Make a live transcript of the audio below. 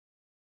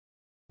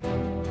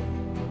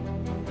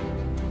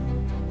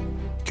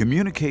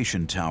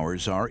Communication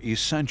towers are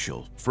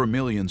essential for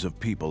millions of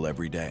people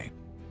every day.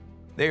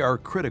 They are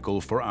critical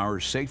for our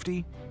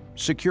safety,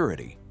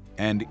 security,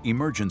 and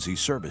emergency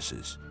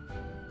services.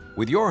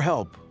 With your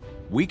help,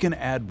 we can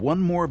add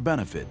one more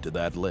benefit to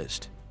that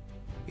list.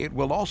 It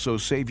will also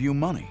save you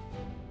money.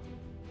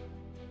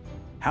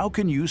 How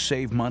can you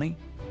save money?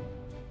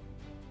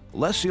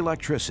 Less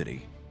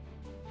electricity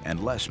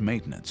and less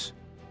maintenance.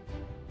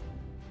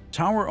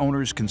 Tower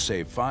owners can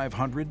save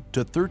 $500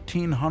 to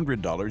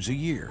 $1,300 a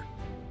year.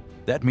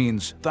 That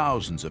means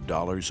thousands of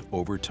dollars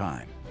over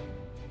time.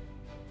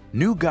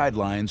 New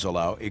guidelines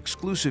allow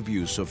exclusive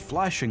use of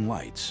flashing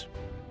lights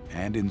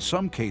and, in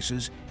some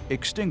cases,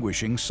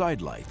 extinguishing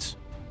side lights.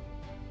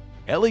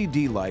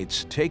 LED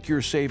lights take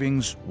your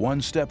savings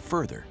one step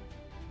further.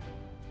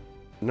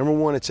 Number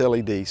one, it's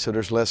LED, so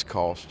there's less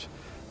cost.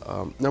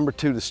 Number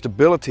two, the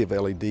stability of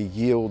LED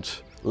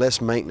yields less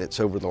maintenance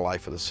over the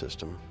life of the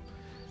system.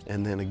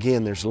 And then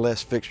again, there's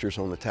less fixtures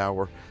on the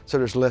tower, so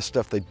there's less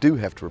stuff they do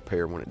have to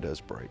repair when it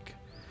does break.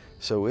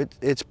 So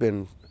it's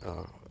been,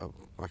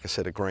 like I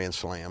said, a grand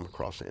slam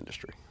across the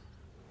industry.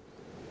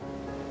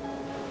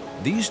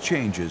 These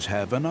changes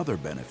have another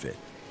benefit: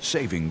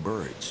 saving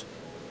birds.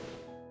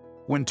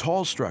 When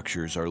tall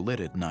structures are lit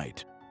at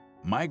night,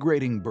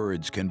 migrating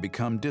birds can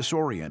become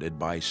disoriented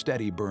by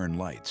steady burn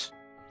lights.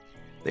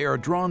 They are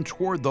drawn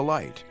toward the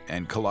light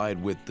and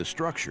collide with the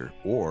structure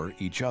or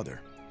each other.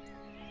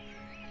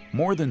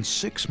 More than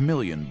 6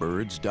 million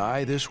birds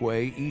die this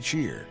way each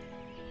year.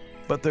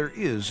 But there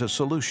is a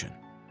solution.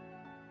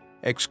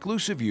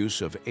 Exclusive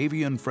use of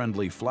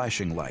avian-friendly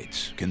flashing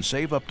lights can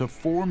save up to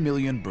 4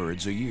 million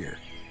birds a year.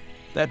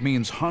 That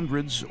means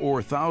hundreds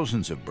or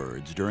thousands of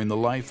birds during the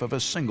life of a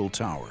single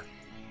tower.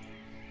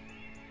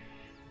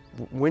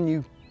 When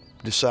you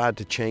decide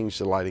to change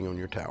the lighting on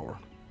your tower,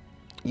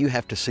 you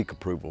have to seek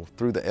approval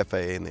through the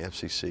FAA and the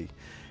FCC.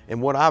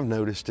 And what I've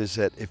noticed is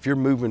that if you're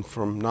moving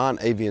from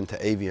non-avian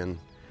to avian,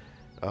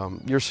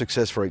 your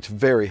success rate's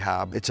very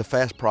high. It's a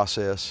fast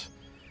process,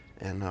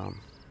 and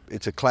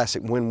it's a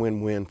classic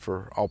win-win-win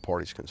for all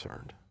parties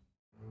concerned.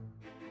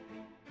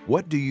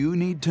 What do you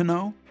need to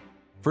know?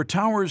 For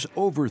towers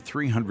over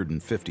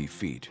 350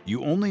 feet,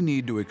 you only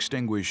need to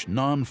extinguish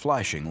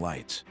non-flashing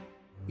lights.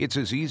 It's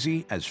as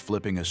easy as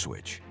flipping a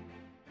switch.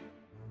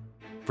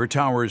 For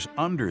towers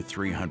under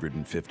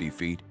 350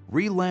 feet,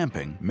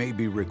 relamping may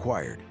be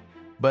required,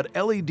 but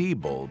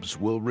LED bulbs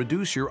will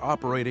reduce your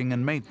operating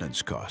and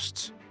maintenance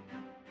costs.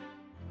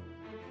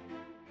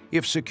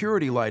 If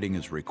security lighting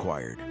is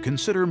required,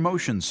 consider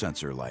motion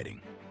sensor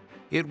lighting.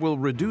 It will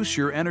reduce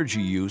your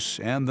energy use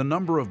and the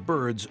number of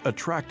birds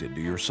attracted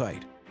to your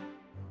site.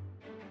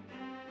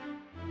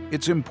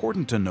 It's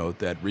important to note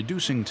that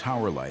reducing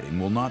tower lighting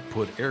will not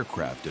put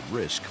aircraft at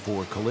risk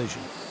for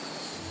collision.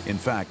 In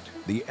fact,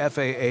 the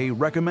FAA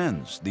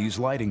recommends these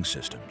lighting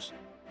systems.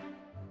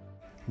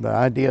 The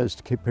idea is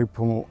to keep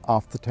people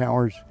off the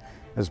towers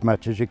as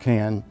much as you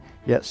can,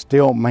 yet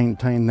still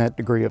maintain that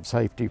degree of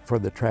safety for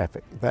the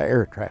traffic, the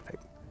air traffic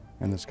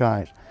in the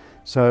skies.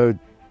 So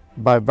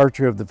by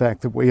virtue of the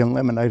fact that we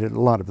eliminated a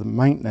lot of the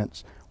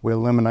maintenance, we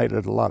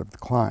eliminated a lot of the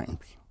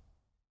climbs.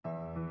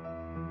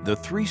 The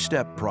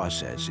three-step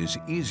process is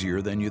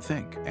easier than you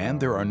think, and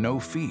there are no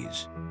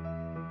fees.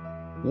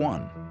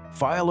 1.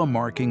 File a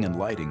marking and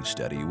lighting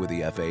study with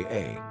the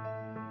FAA.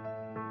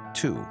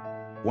 2.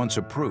 Once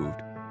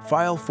approved,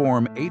 file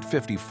Form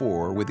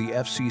 854 with the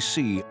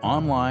FCC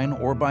online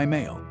or by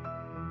mail.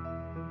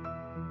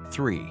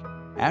 3.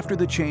 After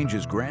the change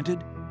is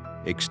granted,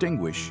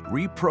 extinguish,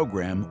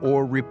 reprogram,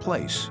 or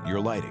replace your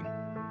lighting.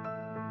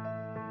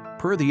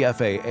 Per the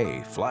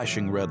FAA,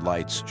 flashing red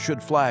lights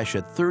should flash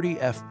at 30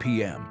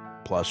 FPM,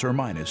 plus or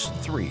minus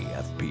 3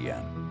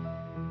 FPM.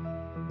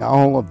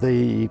 All of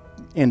the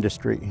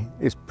industry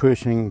is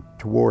pushing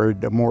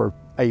toward a more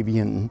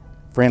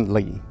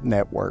avian-friendly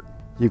network.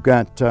 You've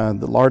got the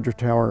larger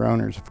tower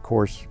owners, of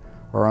course,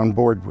 are on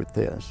board with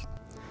this.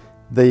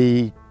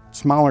 The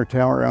smaller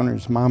tower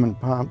owners, mom and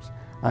pops,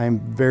 I am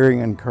very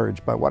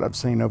encouraged by what I've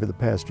seen over the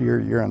past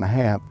year, year and a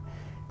half.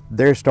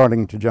 They're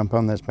starting to jump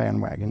on this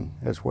bandwagon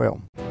as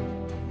well.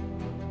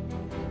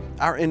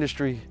 Our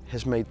industry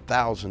has made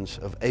thousands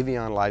of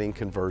avian lighting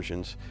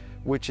conversions,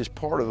 which is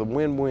part of the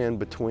win-win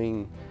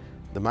between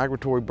the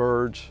migratory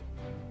birds,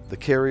 the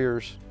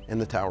carriers, and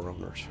the tower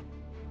owners.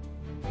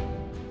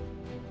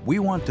 We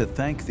want to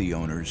thank the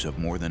owners of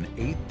more than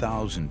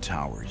 8,000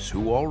 towers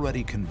who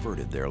already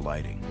converted their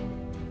lighting.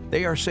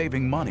 They are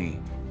saving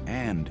money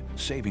and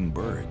saving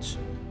birds.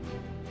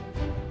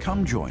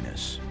 Come join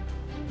us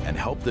and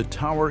help the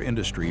tower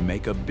industry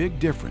make a big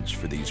difference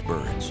for these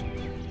birds.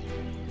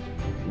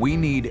 We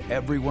need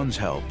everyone's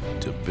help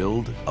to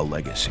build a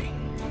legacy.